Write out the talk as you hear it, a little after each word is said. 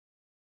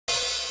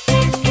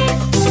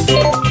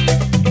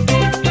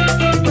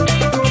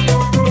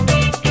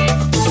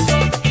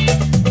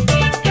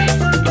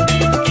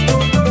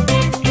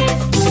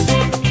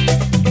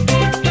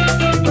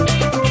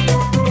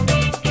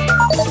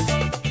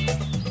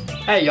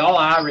Hey y'all,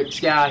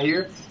 Irix Guy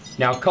here.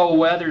 Now cold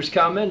weather's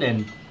coming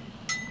and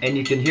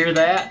you can hear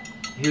that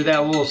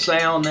little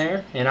sound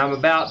there, and I'm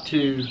about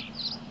to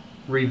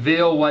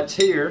reveal what's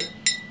here,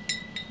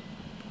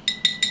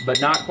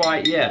 but not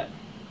quite yet.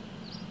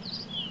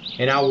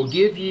 And I will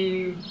give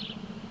you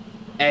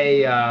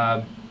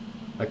a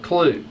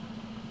clue.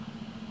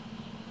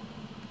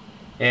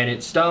 And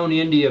it's Stone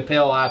India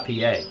Pale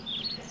IPA.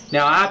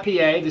 Now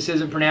IPA, this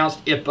isn't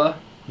pronounced IPA,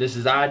 this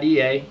is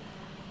IDA,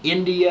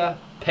 India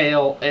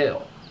Pale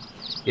Ale.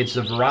 It's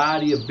a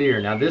variety of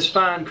beer. Now this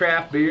fine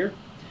craft beer,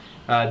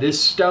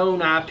 this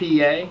Stone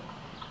IPA,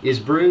 is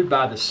brewed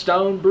by the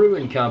Stone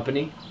Brewing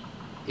Company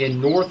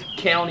in North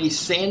County,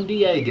 San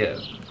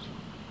Diego.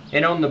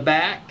 And on the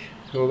back,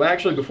 well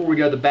actually before we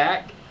go to the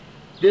back,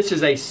 this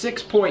is a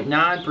 6.9%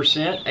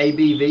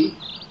 ABV,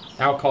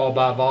 alcohol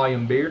by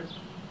volume beer.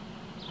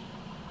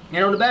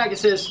 And on the back it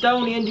says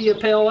Stone India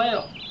Pale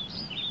Ale.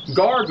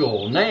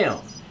 Gargle,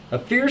 now, a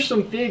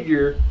fearsome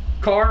figure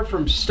carved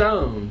from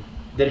stone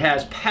that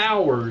has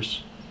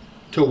powers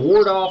to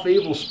ward off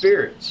evil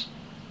spirits.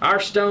 Our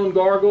stone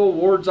gargle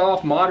wards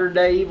off modern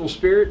day evil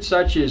spirits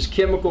such as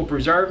chemical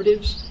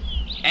preservatives,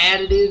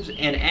 additives,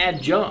 and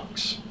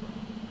adjuncts.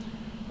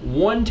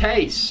 One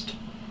taste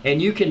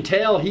and you can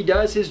tell he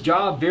does his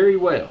job very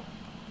well.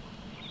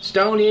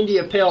 Stone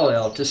India Pale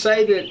Ale. To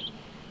say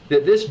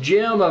that this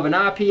gem of an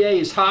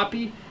IPA is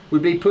hoppy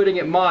would be putting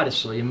it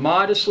modestly.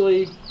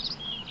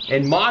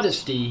 And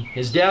modesty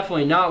is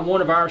definitely not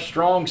one of our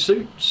strong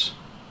suits.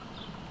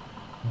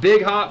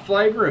 Big hop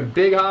flavor and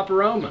big hop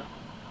aroma.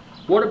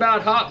 What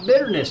about hop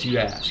bitterness, you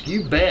ask?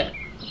 You bet.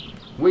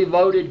 We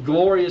loaded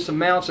glorious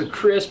amounts of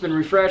crisp and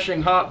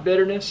refreshing hop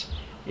bitterness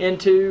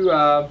into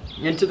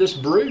this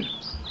brew.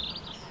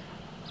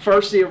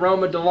 First the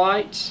aroma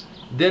delights,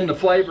 then the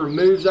flavor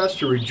moves us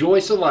to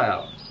rejoice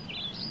aloud.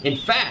 In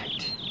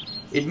fact,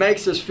 it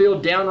makes us feel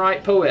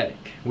downright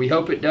poetic. We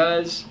hope it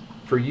does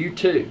for you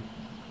too.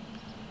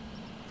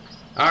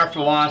 Our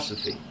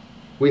philosophy.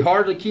 We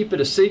hardly keep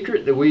it a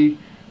secret that we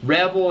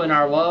revel in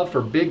our love for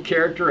big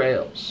character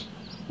ales.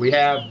 We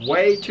have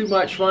way too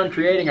much fun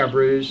creating our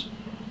brews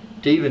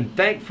to even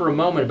think for a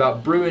moment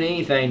about brewing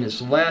anything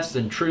that's less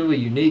than truly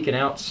unique and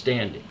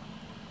outstanding.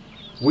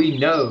 We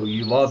know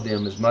you love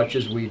them as much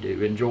as we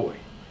do. Enjoy.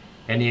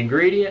 And the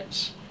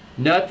ingredients?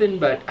 Nothing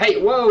but, hey,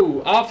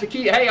 whoa, off the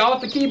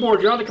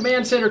keyboard. You're on the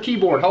command center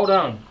keyboard. Hold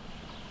on.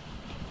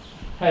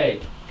 Hey.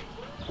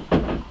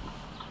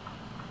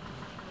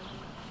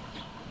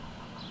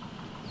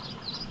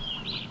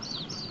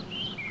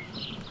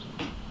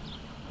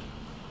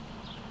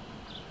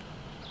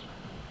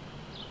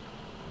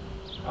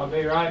 I'll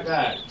be right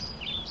back.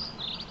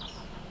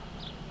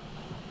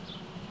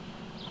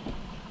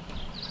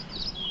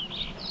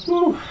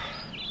 Whew.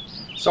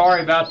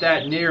 Sorry about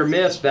that near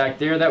miss back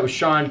there. That was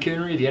Sean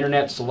Coonery, the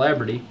internet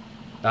celebrity.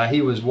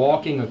 He was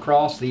walking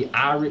across the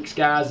Irix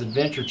Guy's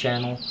Adventure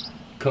Channel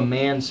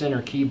command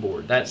center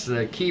keyboard. That's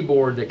the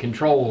keyboard that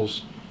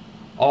controls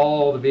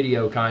all the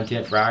video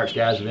content for Irix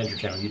Guy's Adventure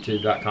Channel,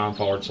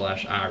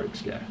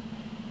 youtube.com/Irix Guy.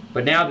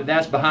 But now that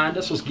that's behind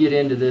us, let's get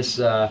into this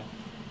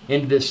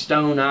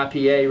Stone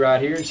IPA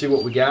right here and see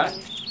what we got.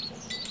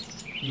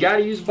 You got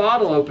to use a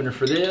bottle opener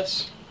for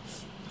this.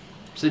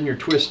 It's in your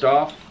twist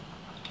off.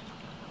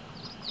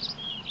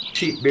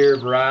 Cheap beer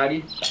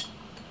variety.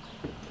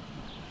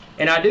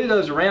 And I do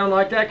those around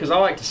like that because I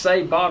like to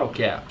save bottle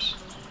caps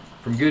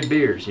from good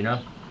beers, you know.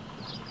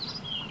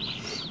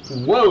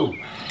 Whoa.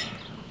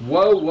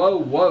 Whoa, whoa,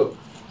 whoa.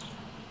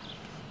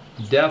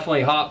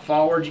 Definitely hop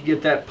forward. You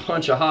get that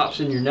punch of hops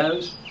in your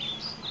nose.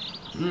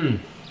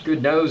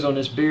 Good nose on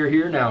this beer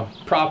here. Now,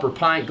 proper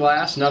pint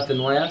glass, nothing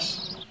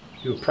less.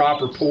 Do a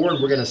proper pour,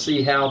 and we're going to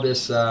see how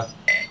this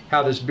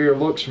beer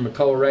looks from a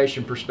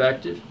coloration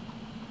perspective.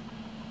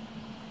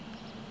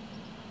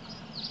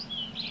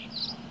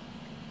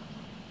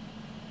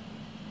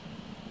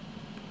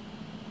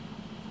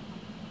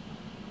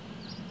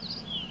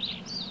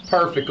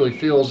 Perfectly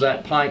fills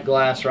that pint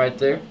glass right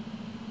there.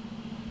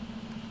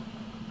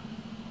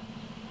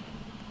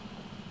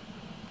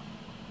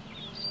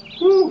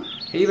 Woo!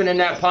 Even in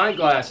that pint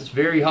glass, it's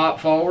very hop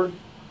forward.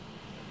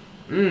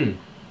 The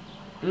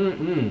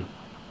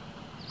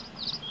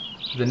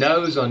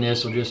nose on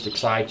this will just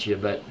excite you,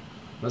 but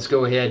let's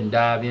go ahead and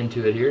dive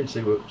into it here and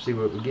see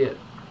what we get.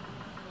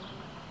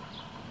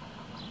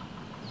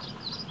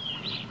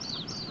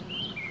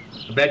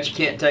 I bet you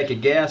can't take a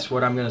guess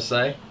what I'm going to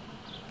say.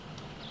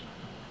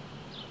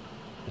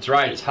 That's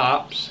right, it's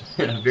hops.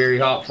 Very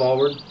hop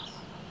forward.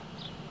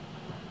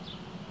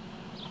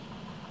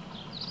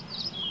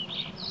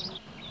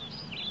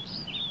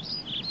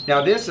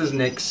 Now this is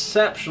an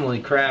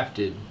exceptionally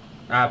crafted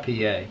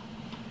IPA.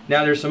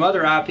 Now there's some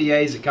other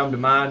IPAs that come to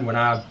mind when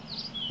I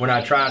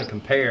try to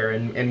compare,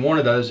 and one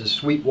of those is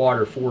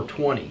Sweetwater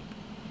 420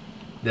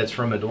 that's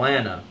from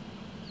Atlanta.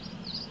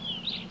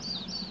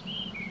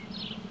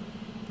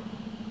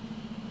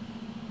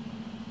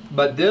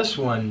 But this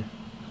one,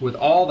 with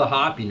all the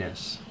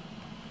hoppiness,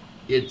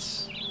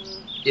 it's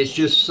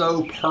just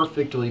so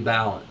perfectly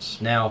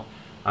balanced. Now,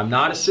 I'm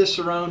not a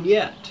Cicerone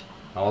yet,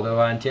 although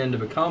I intend to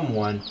become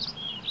one,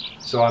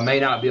 so I may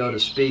not be able to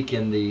speak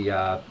in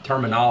the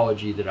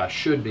terminology that I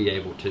should be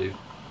able to.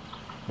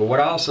 But what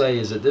I'll say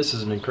is that this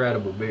is an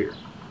incredible beer.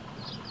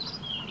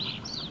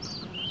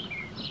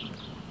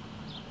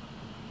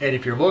 And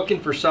if you're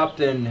looking for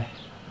something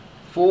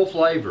full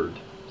flavored,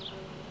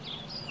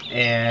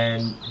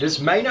 and this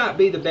may not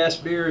be the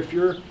best beer if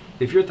you're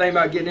thinking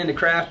about getting into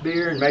craft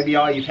beer and maybe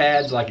all you've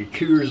had is like your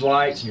Coors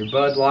Lights and your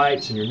Bud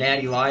Lights and your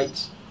Natty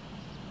Lights,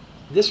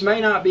 this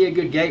may not be a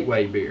good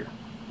gateway beer.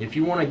 If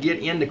you want to get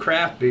into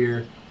craft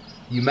beer,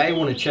 you may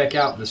want to check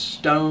out the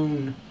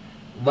Stone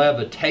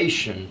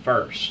Levitation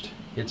first.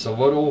 It's a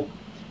little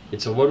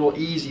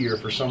easier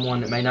for someone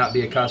that may not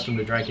be accustomed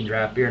to drinking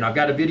draft beer, and I've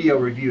got a video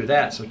review of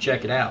that, so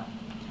check it out.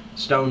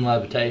 Stone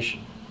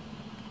Levitation.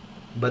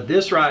 But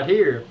this right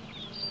here,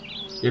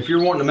 if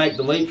you're wanting to make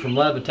the leap from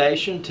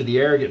Levitation to the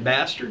Arrogant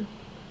Bastard,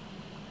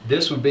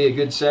 this would be a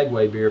good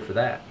segue beer for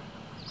that.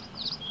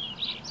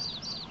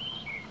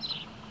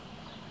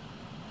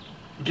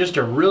 Just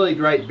a really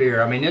great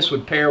beer. I mean, this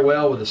would pair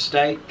well with a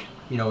steak,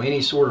 you know,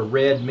 any sort of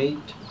red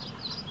meat.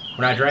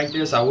 When I drank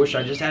this, I wish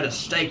I just had a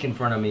steak in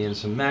front of me and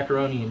some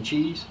macaroni and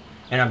cheese.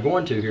 And I'm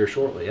going to here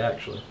shortly,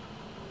 actually.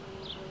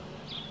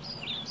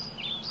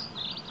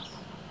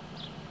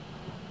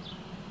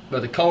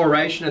 But the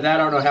coloration of that,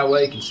 I don't know how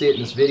well you can see it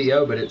in this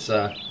video, but it's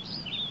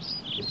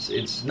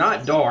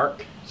not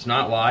dark, it's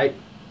not light.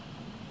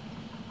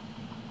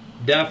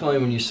 Definitely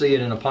when you see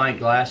it in a pint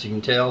glass, you can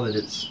tell that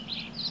it's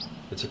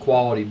a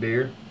quality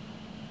beer.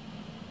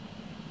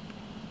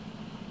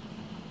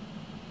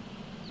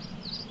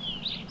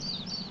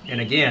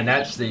 And again,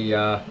 that's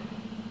the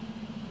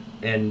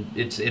and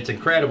it's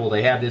incredible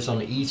they have this on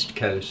the East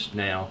Coast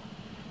now,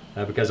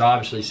 because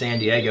obviously San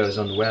Diego is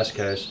on the West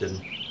Coast, and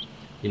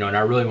you know, and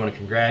I really want to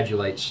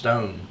congratulate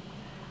Stone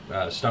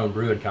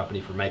Brewing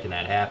Company for making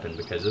that happen,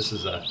 because this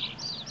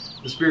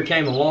beer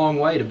came a long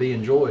way to be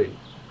enjoyed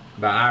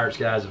by Irish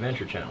Guys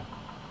Adventure Channel.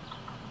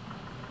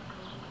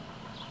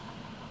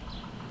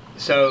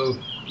 So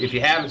if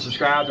you haven't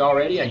subscribed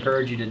already, I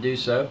encourage you to do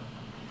so.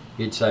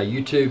 It's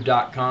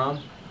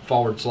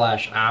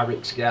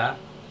youtube.com/IrixGuy,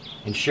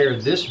 and share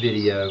this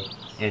video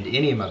and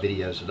any of my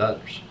videos with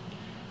others.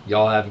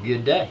 Y'all have a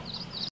good day.